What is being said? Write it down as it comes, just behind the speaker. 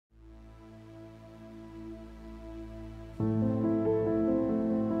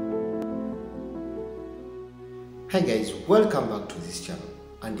Hi guys, welcome back to this channel,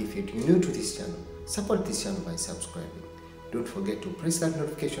 and if you're new to this channel, support this channel by subscribing. Don't forget to press that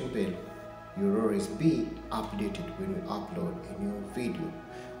notification bell. You'll always be updated when we upload a new video.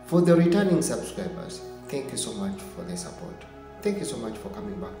 For the returning subscribers, thank you so much for the support. Thank you so much for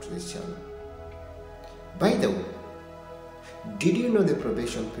coming back to this channel. By the way, did you know the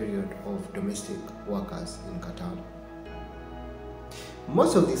probation period of domestic workers in Qatar?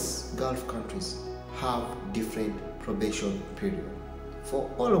 Most of these Gulf countries have different probation period for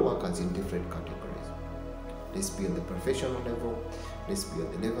all workers in different categories. Let's be on the professional level, let's be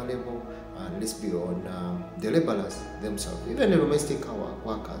on the labor level, and let's be on the laborers themselves. Even the domestic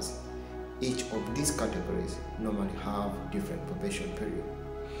workers, each of these categories normally have different probation period.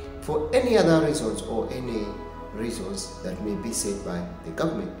 For any other reasons or any reasons that may be set by the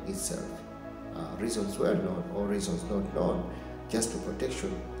government itself, reasons well known or reasons not known, just to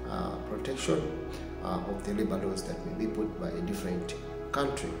protection of the labor laws that may be put by a different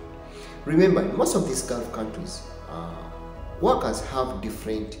country. Remember, in most of these Gulf countries, workers have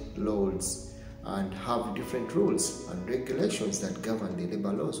different laws and have different rules and regulations that govern the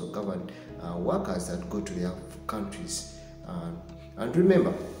labor laws or govern workers that go to their countries. And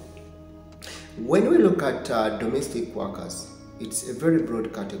remember, when we look at domestic workers, it's a very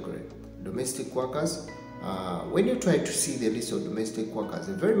broad category. Domestic workers, when you try to see the list of domestic workers,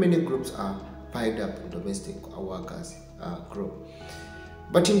 very many groups are piled up in domestic workers group.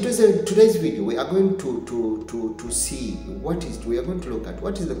 But in today's video, we are going to see we are going to look at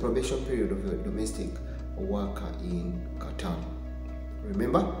what is the probation period of a domestic worker in Qatar.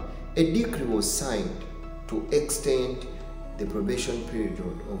 Remember, a decree was signed to extend the probation period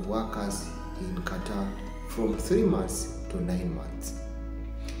of workers in Qatar from 3 months to 9 months.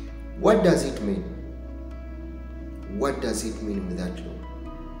 What does it mean? What does it mean with that law?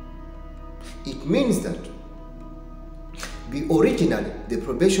 It means that originally the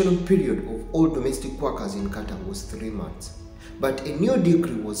probation period of all domestic workers in Qatar was 3 months, but a new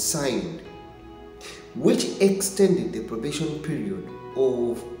decree was signed which extended the probation period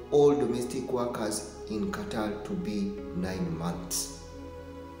of all domestic workers in Qatar to be 9 months.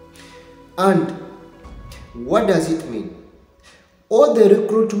 And what does it mean? All the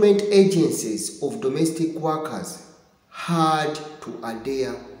recruitment agencies of domestic workers had to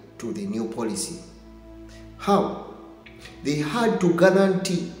adhere to the new policy. How? They had to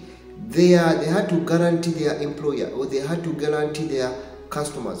guarantee their employer, or they had to guarantee their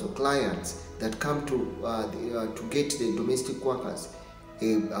customers or clients that come to get the domestic workers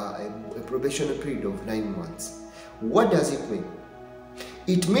a probation period of 9 months. What does it mean?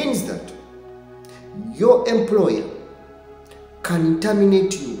 It means that your employer can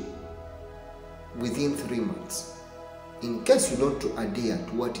terminate you within 3 months in case you don't adhere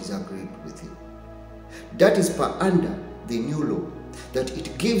to what is agreed with him. That is per under the new law, that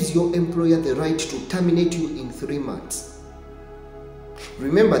it gives your employer the right to terminate you in 3 months.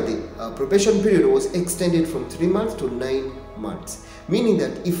 Remember, the probation period was extended from 3 months to 9 months, meaning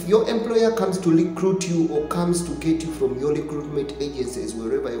that if your employer comes to recruit you or comes to get you from your recruitment agencies,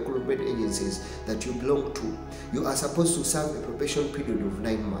 wherever your recruitment agencies that you belong to, you are supposed to serve a probation period of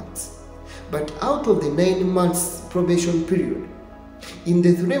 9 months. But out of the 9 months probation period, in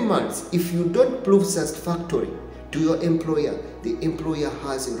the 3 months, if you don't prove satisfactory to your employer, the employer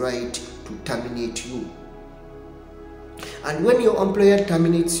has a right to terminate you. And when your employer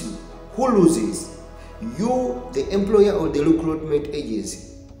terminates you, who loses? You, the employer, or the recruitment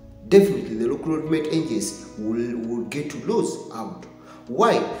agency? Definitely the recruitment agency will get to lose out.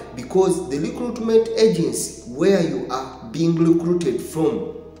 Why? Because the recruitment agency where you are being recruited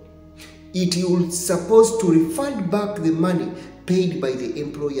from, it is supposed to refund back the money paid by the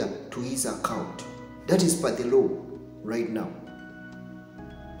employer to his account. That is per the law right now.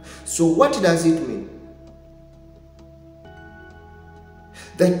 So what does it mean?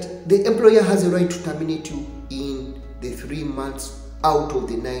 That the employer has a right to terminate you in the 3 months out of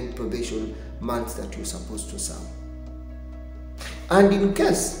the 9 probation months that you're supposed to serve. And in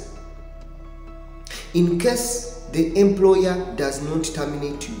case the employer does not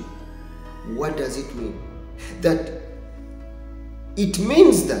terminate you, what does it mean? That it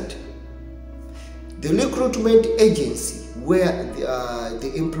means that the recruitment agency where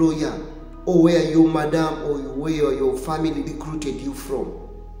the employer, or where your madam or where your family recruited you from,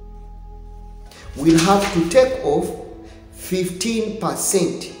 will have to take off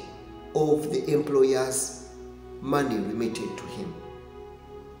 15% of the employer's money remitted to him.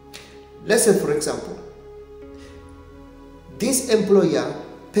 Let's say, for example, this employer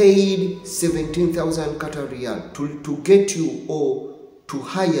paid 17,000 Qatar riyal to get you or to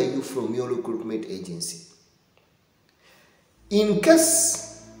hire you from your recruitment agency. In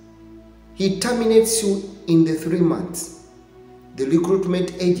case he terminates you in the 3 months, the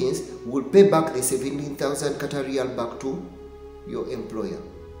recruitment agents will pay back the 17,000 Qatar riyal back to your employer.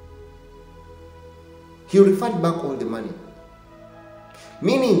 He'll refund back all the money,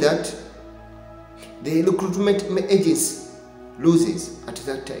 meaning that the recruitment agency loses at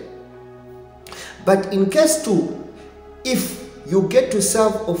that time. But in case 2, if you get to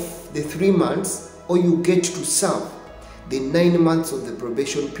serve of the 3 months or you get to serve the 9 months of the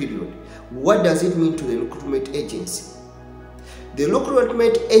probation period, what does it mean to the recruitment agency? The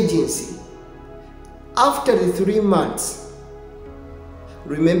recruitment agency, after the 3 months,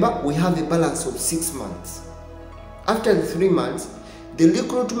 remember we have a balance of 6 months. After the 3 months, the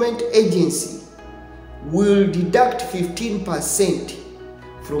recruitment agency will deduct 15%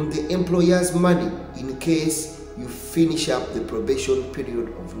 from the employer's money in case you finish up the probation period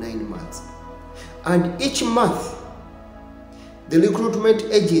of 9 months. And each month, the recruitment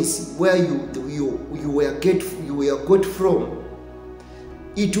agency where you were got from,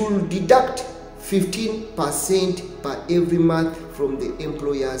 it will deduct 15% per every month from the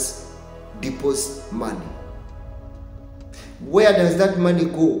employer's deposit money. Where does that money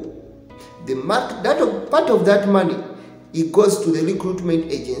go? Part of that money, it goes to the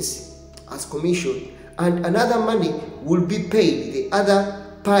recruitment agency as commission, and another money will be paid. The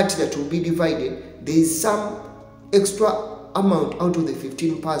other part that will be divided, there is some extra amount out of the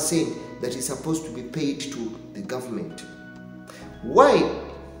 15% that is supposed to be paid to the government. Why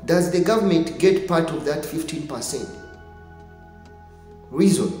does the government get part of that 15%?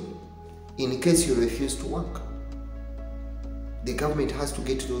 Reason: in case you refuse to work, the government has to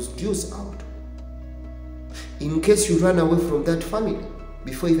get those dues out. In case you run away from that family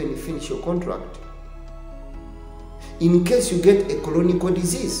before even you finish your contract. In case you get a chronic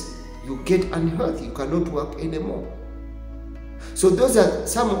disease, you get unhealthy, you cannot work anymore. So those are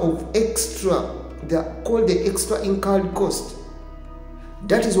some of extra, they are called the extra incurred cost.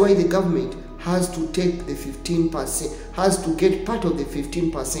 That is why the government has to take the 15%, has to get part of the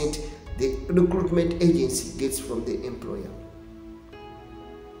 15% the recruitment agency gets from the employer.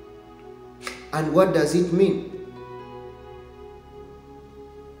 And what does it mean?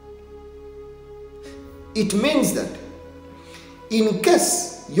 It means that in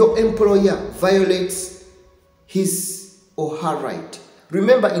case your employer violates his or her right,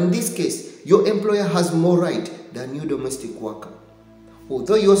 remember in this case, your employer has more right than you domestic worker.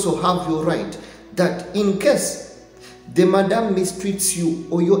 Although you also have your right that in case the madam mistreats you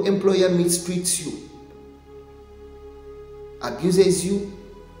or your employer mistreats you, abuses you,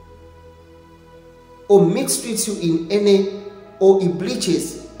 or mistreats you in any, or he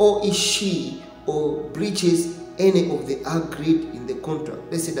breaches, or is she, or breaches any of the agreed in the contract.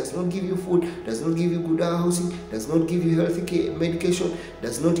 Let's say does not give you food, does not give you good housing, does not give you health care, medication,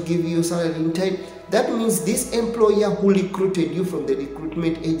 does not give you salary in time. That means this employer who recruited you from the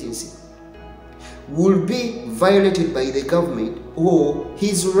recruitment agency will be violated by the government, or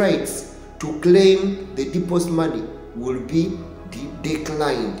his rights to claim the deposit money will be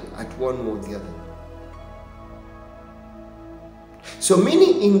declined at one or the other. So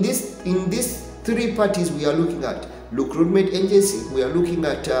meaning in these 3 parties we are looking at: recruitment agency, we are looking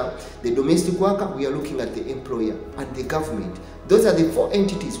at the domestic worker, we are looking at the employer, and the government. Those are the 4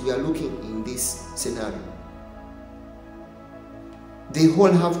 entities we are looking in this scenario. They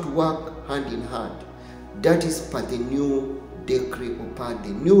all have to work hand in hand. That is per the new decree or per the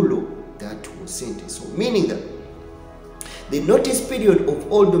new law that was sent. So meaning that the notice period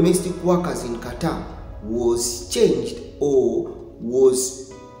of all domestic workers in Qatar was changed, or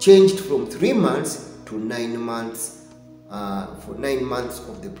was changed from 3 months to 9 months, for 9 months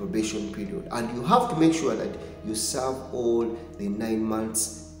of the probation period. And you have to make sure that you serve all the 9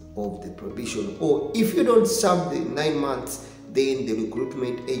 months of the probation. Or if you don't serve the 9 months, then the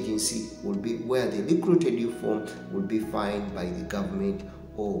recruitment agency will be, where they recruited you from, will be fined by the government,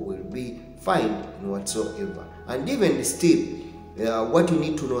 or will be fined in whatsoever. And even still, what you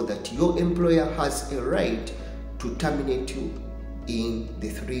need to know that your employer has a right to terminate you in the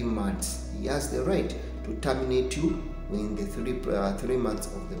 3 months. He has the right to terminate you in the 3 months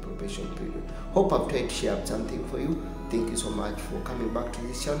of the probation period. Hope I've tried to share something for you. Thank you so much for coming back to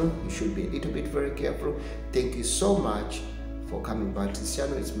this channel. You should be a little bit very careful. Thank you so much for coming back to this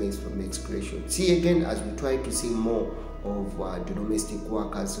channel. It's Max from Max Creation. See you again as we try to see more of the domestic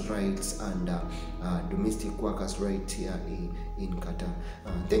workers' rights and domestic workers' rights here in Qatar.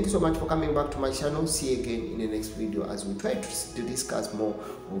 Thank you so much for coming back to my channel. See you again in the next video as we try to discuss more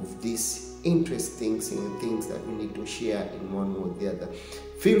of these interesting things that we need to share in one way or the other.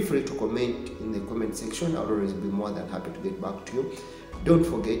 Feel free to comment in the comment section. I'll always be more than happy to get back to you. Don't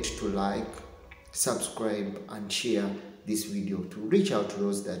forget to like, subscribe and share this video to reach out to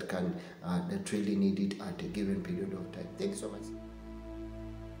those that really need it at a given period of time. Thank you so much.